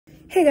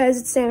Hey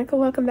guys, it's Danica.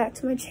 Welcome back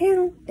to my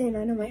channel. And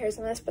I know my hair's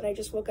a mess, but I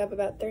just woke up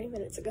about 30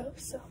 minutes ago,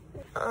 so.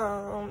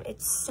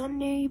 It's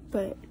Sunday,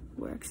 but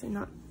we're actually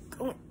not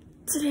going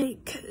today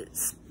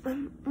because my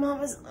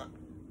mom is not.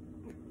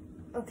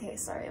 Okay,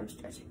 sorry, I'm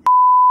stretching.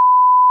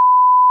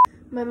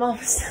 My mom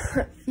is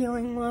not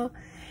feeling well,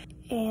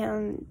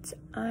 and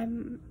I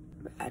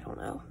don't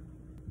know.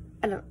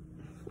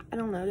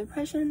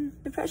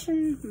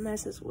 Depression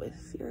messes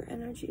with your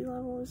energy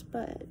levels,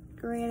 but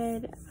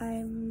granted,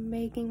 I'm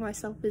making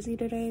myself busy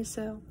today,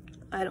 so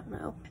I don't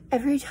know.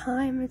 Every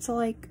time it's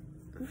like,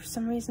 for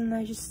some reason,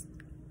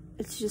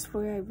 it's just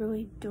where I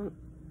really don't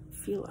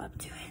feel up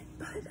to it,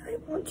 but I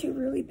want to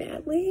really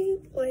badly.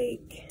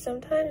 Like,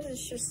 sometimes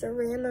it's just a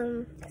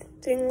random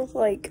thing with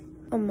like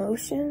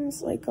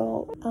emotions, like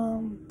I'll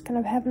kind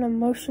of have an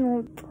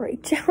emotional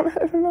breakdown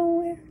out of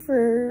nowhere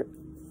for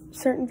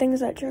certain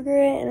things that trigger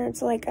it, and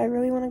it's like I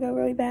really want to go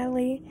really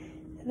badly,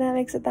 and that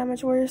makes it that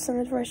much worse, and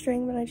it's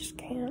frustrating, but I just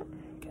can't,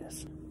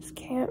 just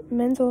can't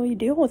mentally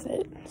deal with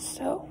it.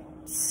 So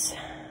it's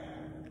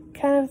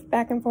kind of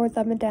back and forth,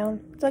 up and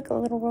down. It's like a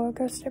little roller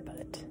coaster,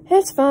 but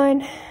it's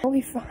fine. I'll be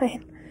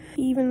fine,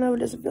 even though it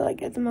doesn't feel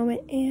like it at the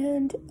moment.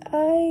 And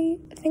I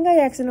think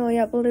I accidentally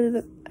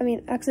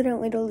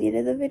accidentally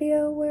deleted the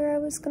video where I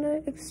was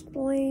gonna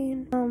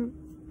explain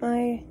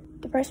my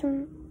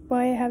depression,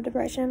 why I have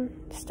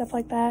depression, stuff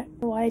like that,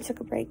 why I took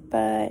a break,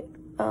 but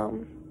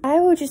I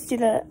will just do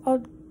that.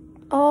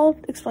 I'll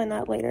explain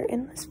that later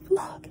in this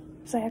vlog,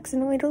 because I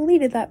accidentally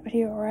deleted that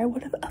video, or I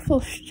would have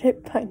uploaded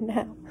it by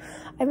now.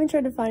 I've been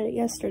trying to find it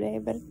yesterday,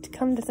 but to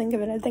come to think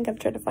of it, I think I've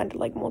tried to find it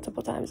like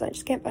multiple times. I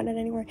just can't find it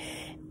anywhere.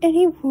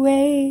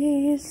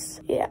 Anyways,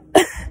 yeah.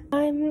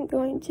 I'm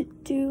going to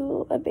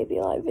do a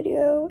baby live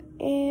video,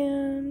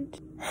 and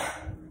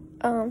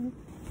I'm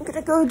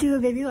gonna go do a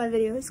baby live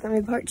video. It's gonna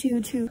be part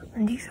 2 to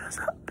when he goes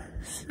up.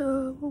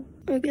 So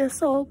I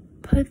guess I'll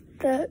put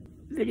that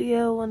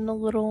video on the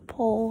little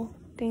poll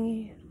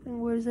thingy.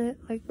 Where is it?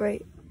 Like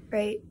right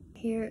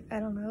here. I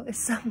don't know. It's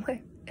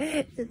somewhere.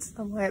 It's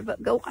somewhere,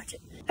 but go watch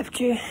it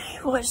after you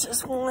watch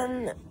this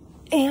one.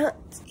 And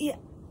yeah,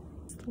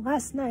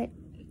 last night.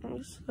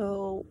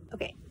 So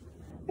okay,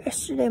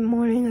 yesterday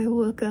morning I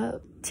woke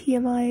up.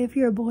 TMI, if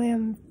you're a boy,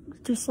 I'm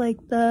just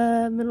like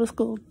the middle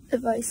school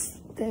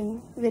advice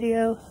thing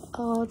video.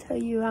 I'll tell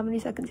you how many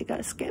seconds you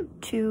gotta skip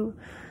to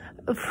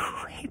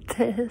avoid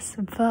this,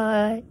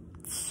 but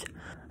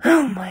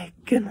oh my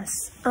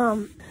goodness.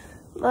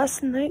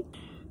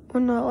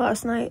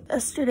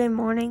 Yesterday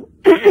morning,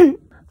 I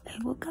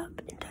woke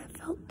up and I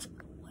felt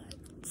wet,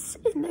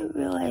 and I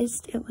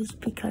realized it was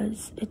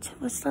because it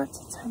was not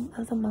the time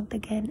of the month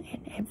again,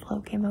 and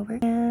inflow came over,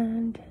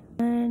 and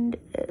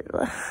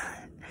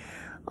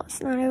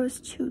last night I was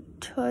too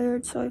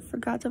tired, so I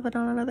forgot to put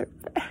on another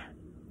bed.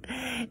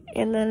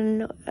 And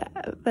then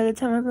by the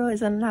time I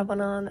realized I didn't have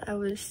one on, I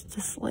was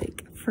just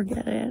like,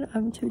 forget it,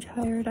 I'm too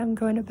tired, I'm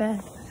going to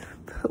bed.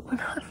 Put one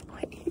on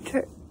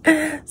later.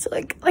 So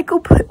like, I go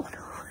put one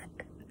on.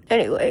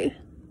 Anyway,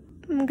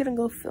 I'm gonna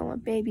go film a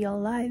baby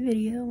alive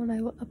video, and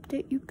I will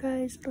update you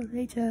guys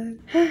later.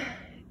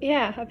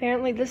 Yeah,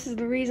 apparently this is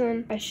the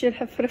reason I should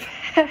have put a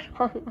hat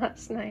on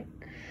last night.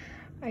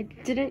 I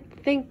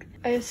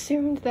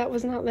assumed that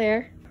was not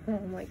there. Oh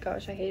my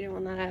gosh, I hate it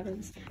when that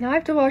happens. Now I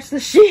have to wash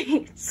the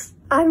sheets.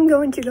 I'm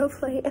going to go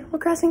play Animal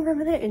Crossing for a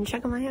minute and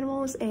check on my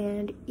animals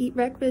and eat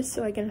breakfast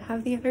so I can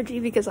have the energy,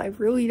 because I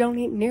really don't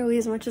eat nearly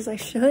as much as I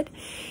should.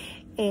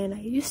 And I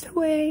used to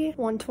weigh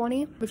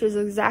 120, which is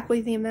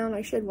exactly the amount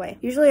I should weigh.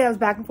 Usually I was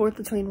back and forth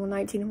between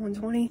 119 and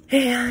 120.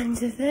 And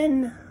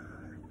then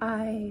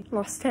I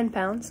lost 10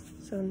 pounds.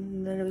 So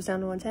then it was down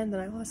to 110, then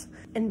I lost.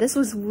 And this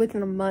was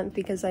within a month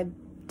because I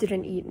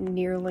didn't eat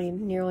nearly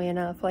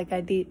enough. Like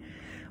I'd eat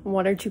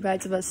 1 or 2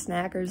 bites of a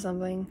snack or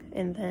something,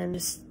 and then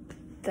just,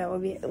 that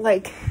would be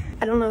like,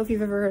 I don't know if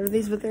you've ever heard of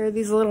these, but there are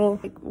these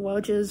little like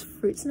Welch's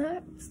fruit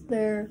snacks.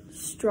 They're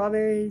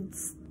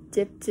strawberries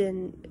dipped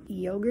in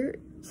yogurt,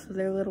 so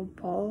they're little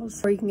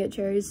balls, or you can get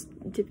cherries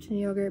dipped in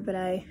yogurt, but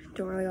I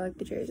don't really like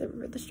the cherries. I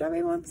prefer the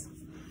strawberry ones.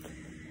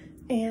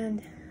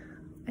 And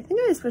I think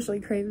I especially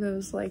crave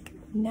those like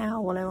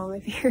now when I'm on my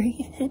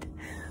period.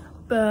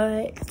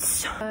 But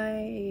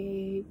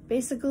I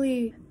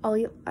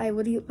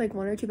would eat like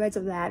 1 or 2 bites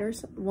of that, or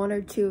 1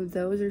 or 2 of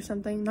those or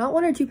something. Not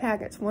 1 or 2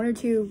 packets, 1 or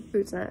 2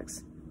 fruit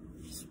snacks.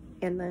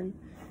 And then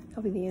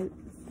that'll be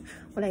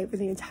what I ate for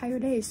the entire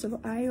day.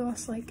 So I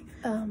lost like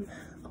 10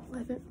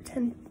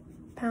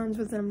 pounds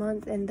within a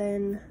month, and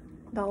then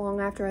not long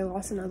after I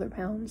lost another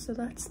pound. So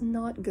that's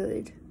not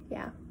good.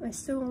 Yeah, I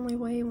still only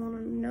weigh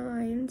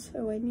 109,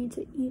 so I need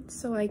to eat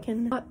so I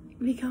can not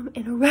become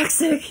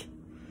anorexic,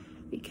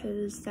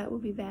 because that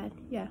would be bad.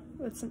 Yeah,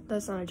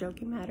 that's not a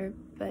joking matter,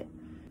 but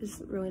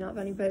it's really not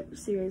funny. But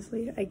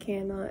seriously, I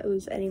cannot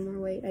lose any more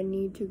weight. I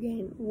need to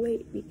gain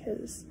weight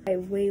because I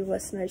weigh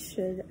less than I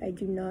should. I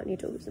do not need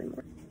to lose any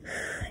more.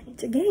 I need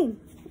to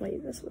gain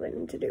weight. That's what I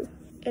need to do.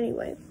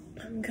 Anyway,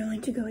 I'm going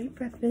to go eat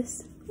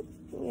breakfast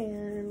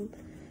and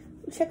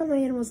check on my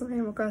animals on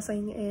Animal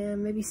Crossing,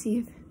 and maybe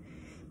see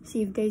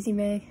if Daisy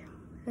May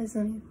has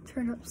any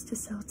turnips to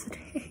sell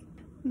today.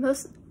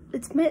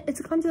 It's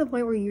gone to the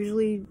point where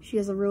usually she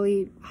has a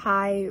really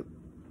high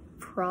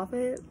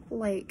profit.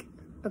 Like,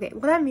 okay,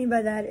 what I mean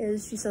by that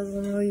is she sells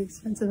them really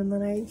expensive and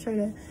then I try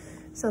to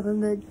sell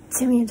them to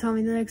Timmy and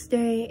Tommy the next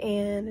day,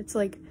 and it's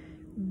like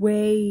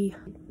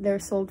they're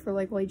sold for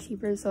like way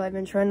cheaper. So I've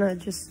been trying to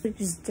just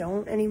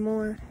don't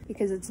anymore,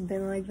 because it's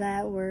been like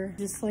that where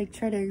just like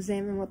try to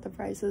examine what the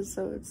price is.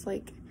 So it's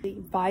like I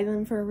buy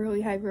them for a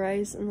really high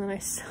price and then I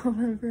sell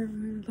them for a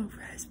really low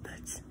price,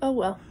 but oh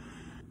well.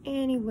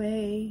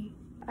 Anyway,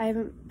 I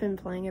haven't been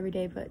playing every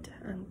day, but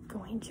I'm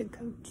going to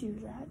go do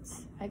that.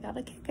 I got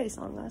a KK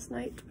song last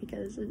night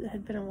because it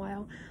had been a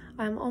while.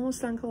 I'm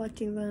almost done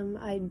collecting them.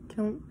 I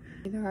don't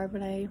either are,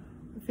 but I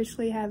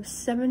officially have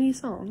 70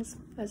 songs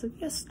as of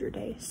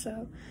yesterday,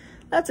 so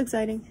that's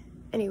exciting.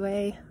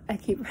 Anyway, I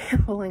keep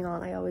rambling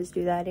on. I always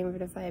do that, even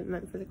if I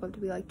meant for the clip to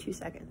be like 2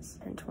 seconds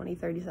and 20,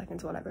 30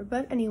 seconds, whatever.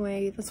 But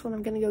anyway, that's what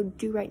I'm gonna go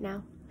do right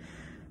now.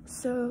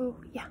 So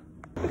yeah.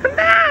 Come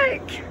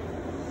back!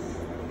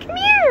 Come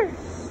here!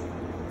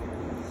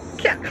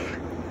 Come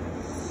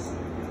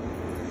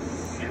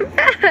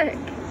back!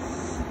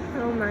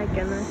 Oh my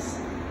goodness.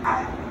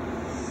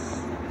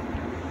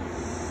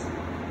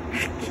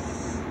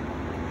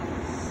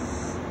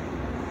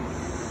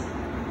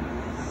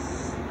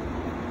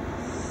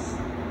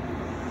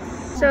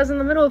 So I was in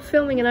the middle of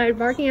filming and I was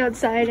barking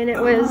outside, and it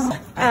was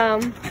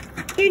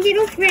your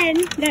little friend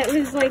that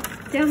was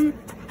like down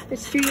the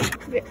street,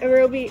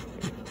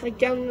 like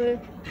down the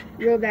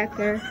road back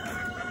there.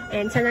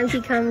 And sometimes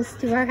he comes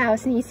to our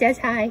house and he says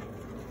hi.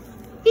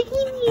 Did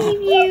he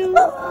leave you?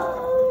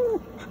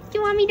 Do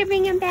you want me to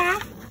bring him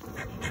back?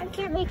 I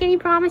can't make any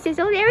promises.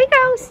 Oh, there he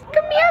goes.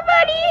 Come here,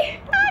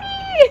 buddy.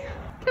 Buddy.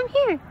 Come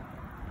here.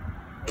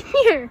 Come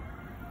here.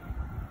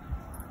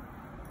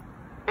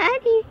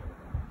 Buddy.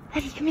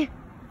 Buddy, come here.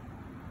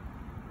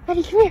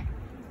 Buddy, come here.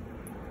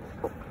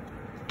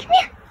 Come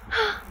here.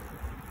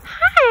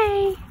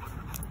 Hi.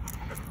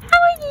 How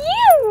are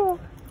you?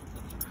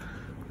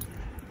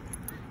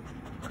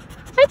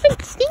 I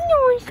haven't seen you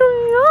in so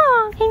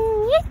long. I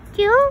missed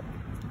you.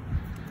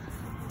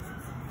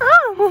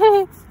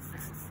 Oh.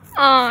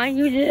 Aw,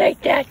 you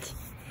like that.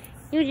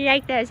 You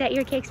like that. Is that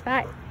your kick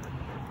spot?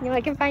 You know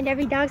I can find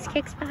every dog's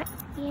kick spot?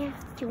 Yeah.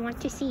 Do you want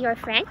to see your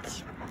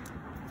friends?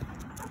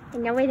 I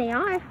know where they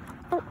are.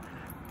 Oh.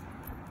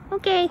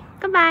 Okay,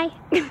 goodbye.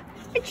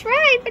 I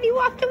tried, but he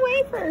walked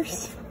away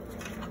first.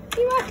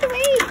 He walked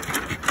away.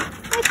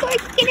 So I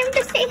could get him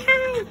to say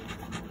hi.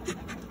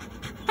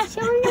 I'll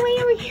show him the way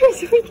over here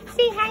so we can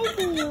say hi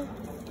to you.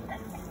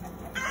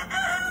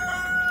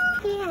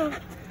 Yeah.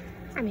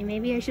 I mean,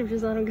 maybe I should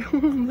just let him go,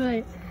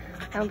 but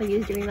I don't think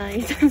he's doing that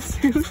anytime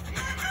soon.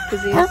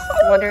 Because he's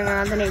wandering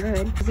around the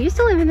neighborhood. He used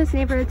to live in this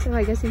neighborhood, so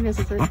I guess he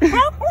misses it.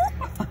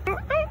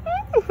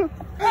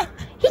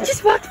 He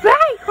just walked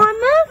by,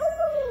 Karma.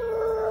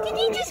 Did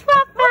he just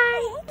walk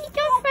by? Did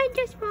your friend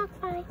just walk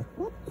by?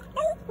 Come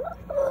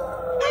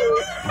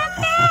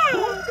back!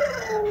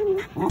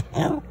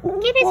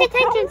 Get his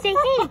attention, say,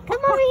 hey,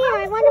 come over here,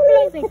 I want to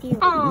play with you.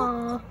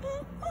 Aww.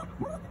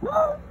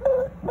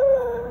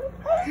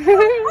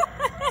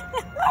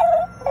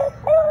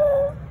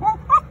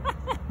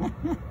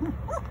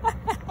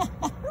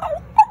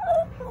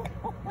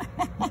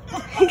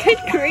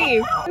 Good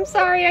grief. I'm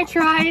sorry, I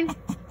tried.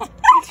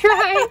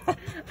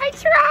 I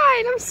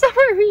tried. I'm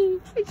sorry.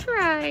 I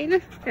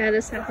tried. Yeah,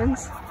 this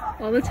happens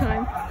all the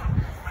time.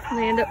 And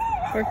they end up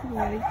working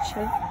on each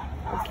other.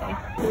 Okay.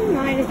 Never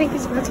mind, I think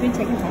it's about to be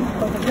taken home.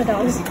 Both of the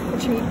dogs. The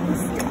tree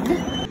is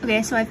dead.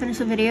 Okay, so I finished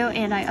the video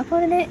and I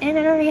uploaded it and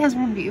it already has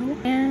 1 view.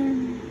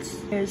 And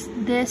there's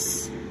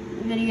this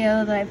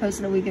video that I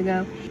posted a week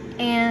ago.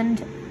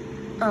 And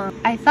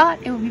I thought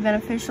it would be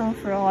beneficial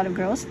for a lot of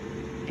girls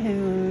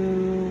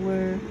who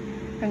were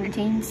pregnant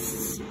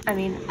teens. I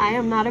mean, I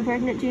am not a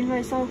pregnant teen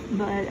myself,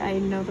 but I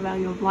know the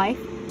value of life.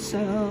 So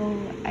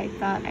I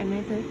thought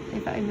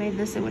if I made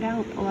this, it would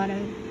help a lot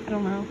of, I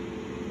don't know,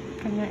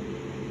 pregnant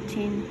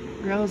teen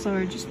girls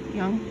or just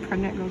young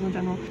pregnant girls in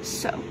general.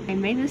 So I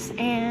made this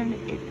and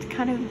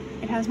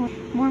it has more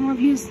and more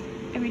views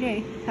every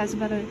day. It has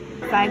about a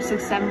 5,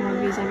 6, 7 more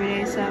views every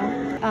day. So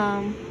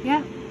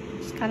yeah,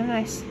 it's kind of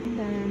nice. And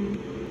then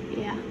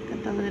yeah,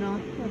 got the little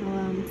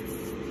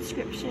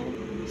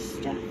description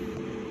stuff.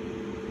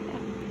 Yeah.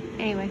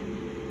 Anyway,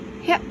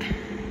 yep,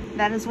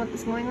 that is what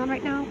is going on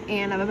right now,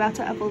 and I'm about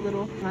to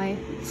upload my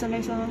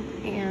Sunday song,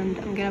 and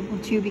I'm gonna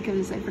upload 2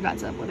 because I forgot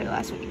to upload it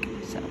last week.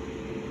 So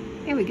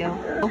here we go.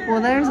 Well,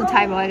 there's a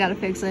typo, I gotta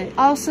fix it.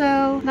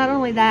 Also, not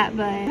only that,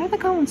 but I have the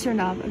comments turned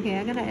off. Okay,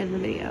 I gotta edit the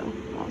video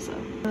also.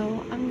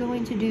 So I'm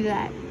going to do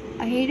that.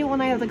 I hate it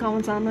when I have the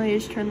comments on, I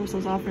just turn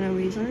themselves off for no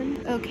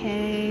reason.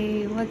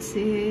 Okay, let's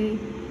see.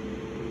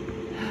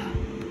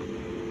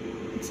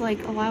 It's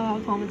like allow all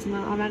comments and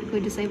then automatically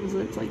disables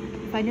it. It's like,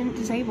 if I didn't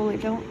disable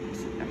it, don't.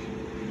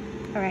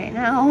 Alright,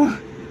 now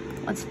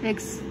let's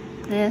fix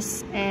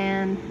this,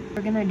 and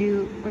we're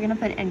gonna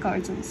put end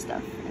cards and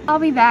stuff. I'll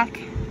be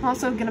back. I'm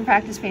also gonna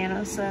practice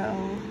piano, so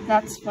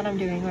that's what I'm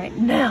doing right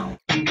now.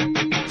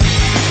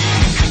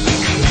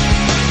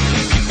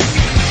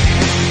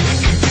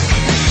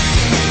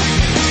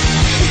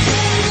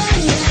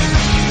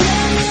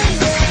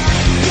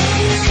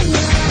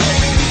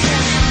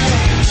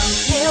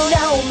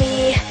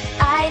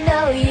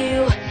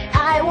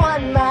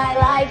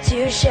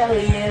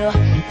 you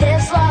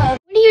this love.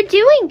 What are you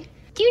doing?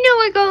 Do you know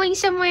we're going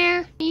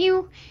somewhere?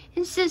 You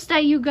insist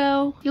that you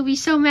go. You'll be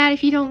so mad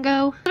if you don't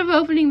go. Instead of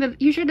opening the,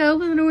 you should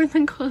open the door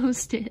and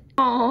closed it.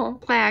 Oh,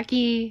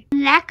 Blackie.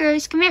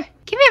 Blackers, come here.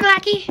 Come here,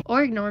 Blackie.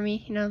 Or ignore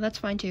me, you know, that's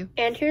fine too.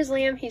 And here's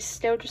Liam. He's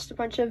still just a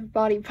bunch of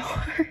body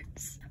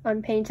parts.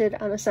 Unpainted,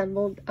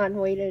 unassembled,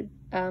 unweighted,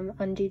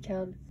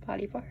 undetailed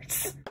body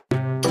parts.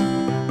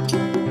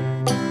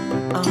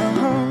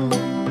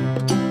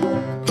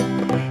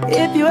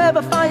 If you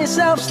ever find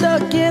yourself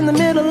stuck in the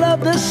middle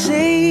of the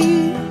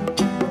sea,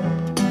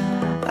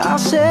 I'll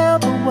sail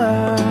the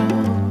world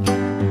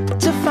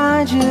to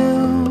find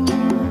you.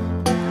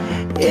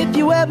 If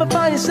you ever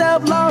find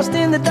yourself lost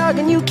in the dark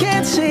and you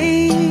can't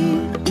see,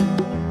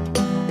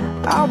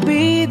 I'll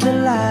be the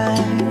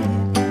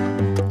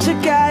light to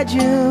guide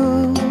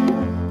you.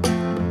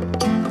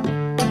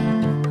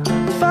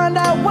 Find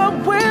out what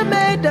we're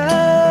made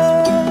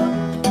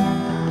of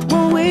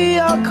when we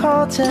are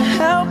called to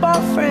help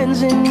our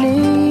friends in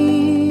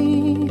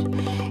need.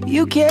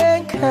 You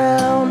can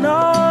count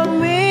on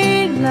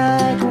me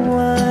like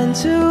 1,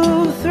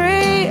 2,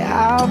 3,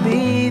 I'll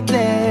be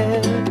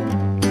there.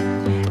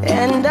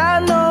 And I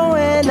know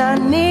when I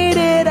need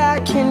it, I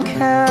can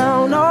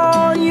count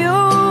on you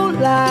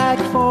like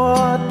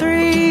 4,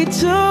 3,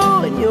 2,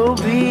 and you'll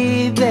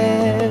be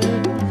there.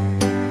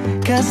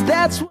 'Cause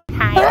that's what.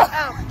 Hi.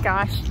 Oh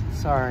gosh.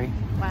 Sorry.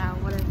 Wow,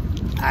 what a...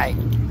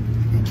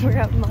 We're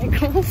at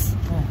Michael's,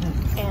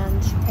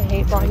 and I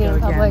hate vlogging in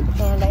public,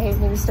 and I hate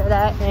being stared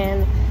at,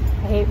 and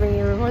I hate bringing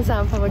everyone's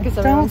out in public because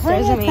everyone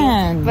stares at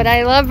me. But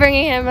I love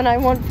bringing him, and I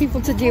want people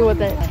to deal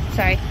with it.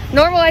 Sorry.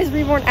 Normalize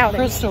Reborn outing.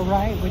 Crystal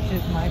Wright, which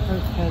is my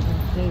first cousin,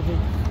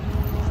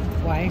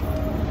 David's wife.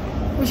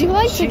 Would you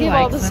like to give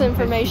all this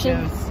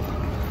information?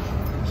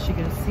 She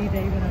goes, see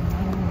David, I'm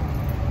not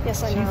alone.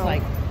 Yes, I know. She's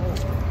like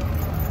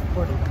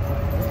 40.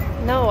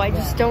 No, I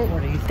just don't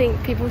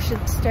think people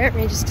should stare at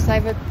me just because I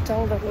have a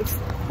doll that looks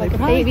like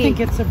a I baby. think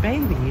it's a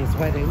baby is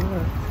why they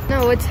look.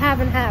 No, it's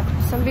half and half.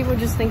 Some people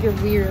just think you're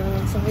weird,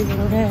 and some people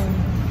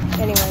don't.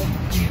 Anyway,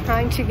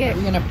 trying to get. Are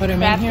you gonna put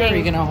him in here, or are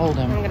you gonna hold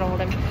him? I'm gonna hold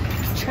him.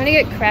 Trying to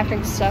get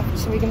crafting stuff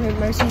so we can move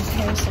Mercy's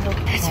hair. So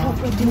that's what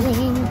we're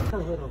doing. A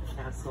little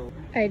castle.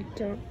 I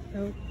don't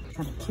know.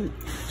 Kind of cute.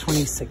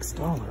 $26. It's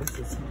not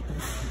that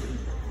cute.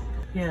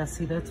 Yeah,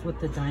 see, that's what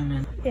the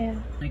diamond. Yeah.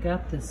 I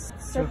got this.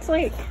 That's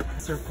like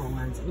circle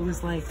ones. It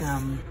was like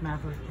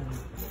Maverick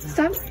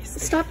and.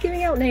 Stop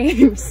giving out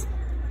names.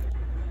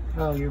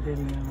 Oh, your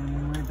video.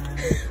 My bad.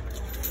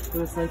 It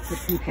was like the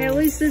people. Hey, at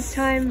least this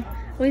time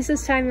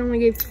you only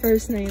gave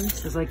first names.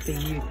 It was like the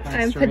youth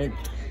pastor.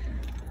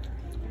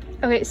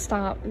 Okay,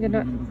 stop.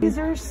 These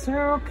are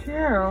so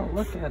cute.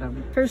 Look at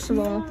them. First of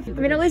all, I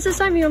mean, at least this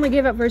time you only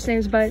gave out first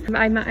names, but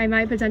I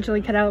might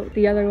potentially cut out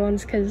the other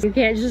ones because you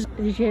can't just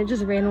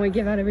randomly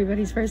give out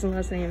everybody's first and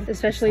last name,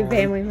 especially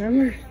family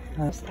members.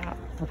 Stop.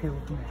 Okay, we'll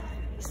come.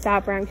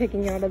 Stop, or I'm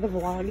kicking you out of the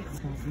vlog.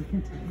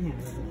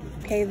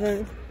 Okay,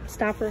 then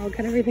stop, or I'll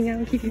cut everything out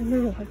and keep you in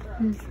the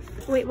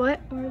vlog. Wait, what?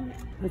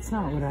 That's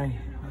not what I.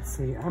 Let's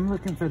see. I'm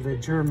looking for the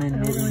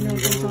German knitting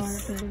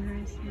needles.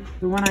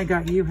 The one I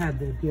got you had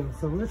the deal.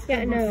 So let's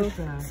stay there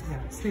for a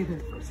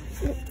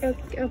second.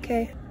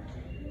 Okay.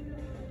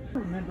 I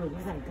don't remember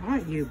what I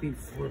got you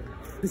before.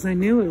 Because I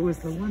knew it was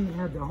the one that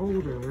had the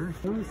holder.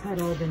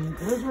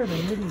 Those were the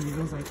knitting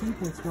needles. I think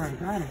that's where I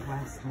got it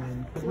last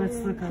time. But let's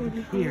look up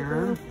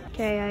here.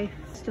 Okay, I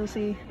still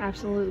see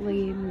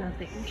absolutely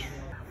nothing.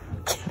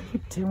 What are you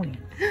doing?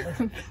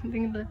 I'm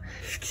putting the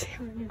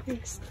camera in your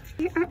face.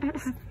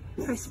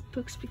 I have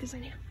books because I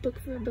need a book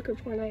for a book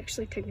report. I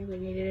actually technically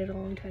needed it a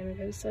long time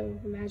ago, so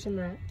imagine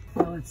that.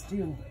 Well, it's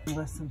due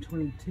lesson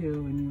 22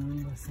 and you're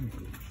in lesson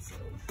 8, so.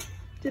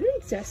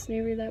 Didn't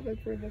Destiny read that book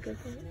for a book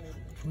report?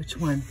 Which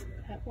one?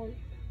 That one.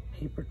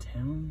 Paper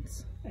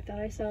Towns? I thought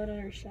I saw it on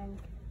her shelf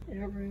in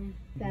her room.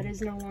 That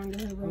is no longer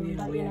her room,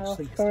 yeah, but you know,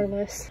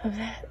 regardless of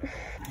that.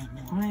 I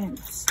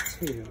want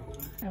to.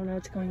 I don't know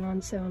what's going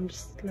on, so I'm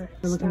just gonna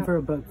We're looking for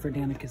a book for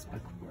Danica's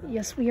book report.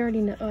 Yes, we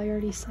already know. I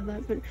already said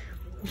that, but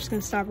I'm just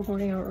gonna stop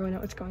recording. I don't really know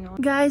what's going on.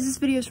 Guys, this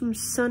video is from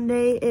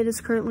Sunday. It is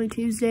currently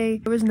Tuesday.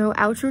 There was no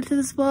outro to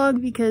this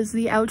vlog because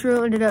the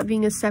outro ended up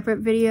being a separate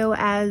video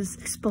as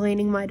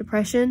explaining my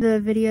depression, the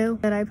video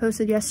that I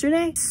posted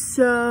yesterday.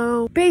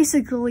 So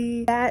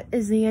basically that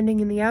is the ending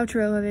and the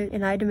outro of it,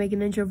 and I had to make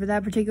an intro for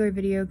that particular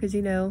video because,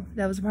 you know,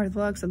 that was a part of the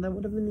vlog, so that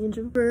would have been the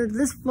intro for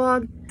this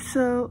vlog.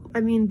 So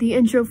I mean, the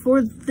intro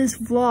for this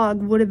vlog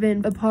would have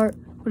been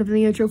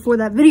the intro for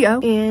that video,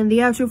 and the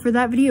outro for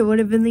that video would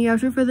have been the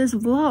outro for this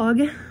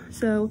vlog.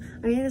 So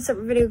I made a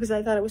separate video because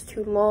I thought it was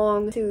too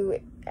long to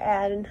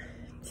add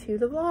to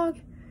the vlog,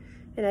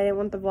 and I didn't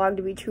want the vlog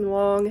to be too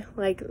long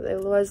like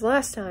it was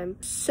last time.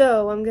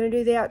 So I'm gonna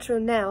do the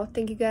outro now.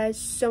 Thank you guys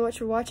so much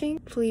for watching.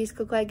 Please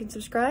click like and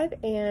subscribe,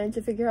 and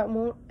to figure out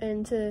more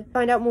and to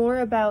find out more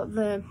about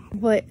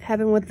what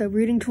happened with the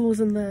reading tools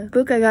in the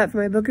book I got for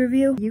my book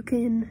review, you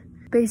can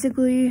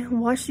basically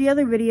watch the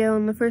other video,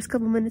 and the first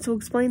couple minutes will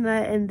explain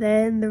that, and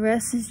then the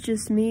rest is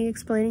just me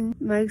explaining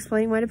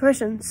my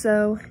depression.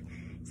 So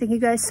Thank you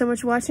guys so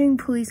much for watching.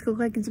 Please go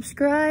like and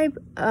subscribe.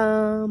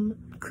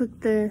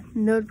 Click the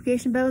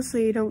notification bell so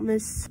you don't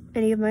miss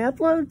any of my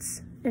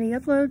uploads.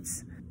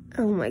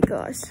 Oh my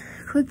gosh.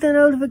 Click the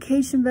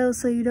notification bell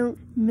so you don't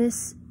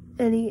miss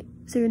any,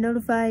 so you're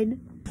notified.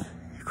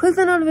 Click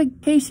the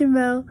notification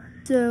bell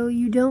so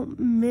you don't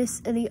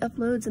miss any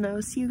uploads, and I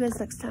will see you guys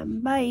next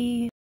time.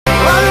 Bye.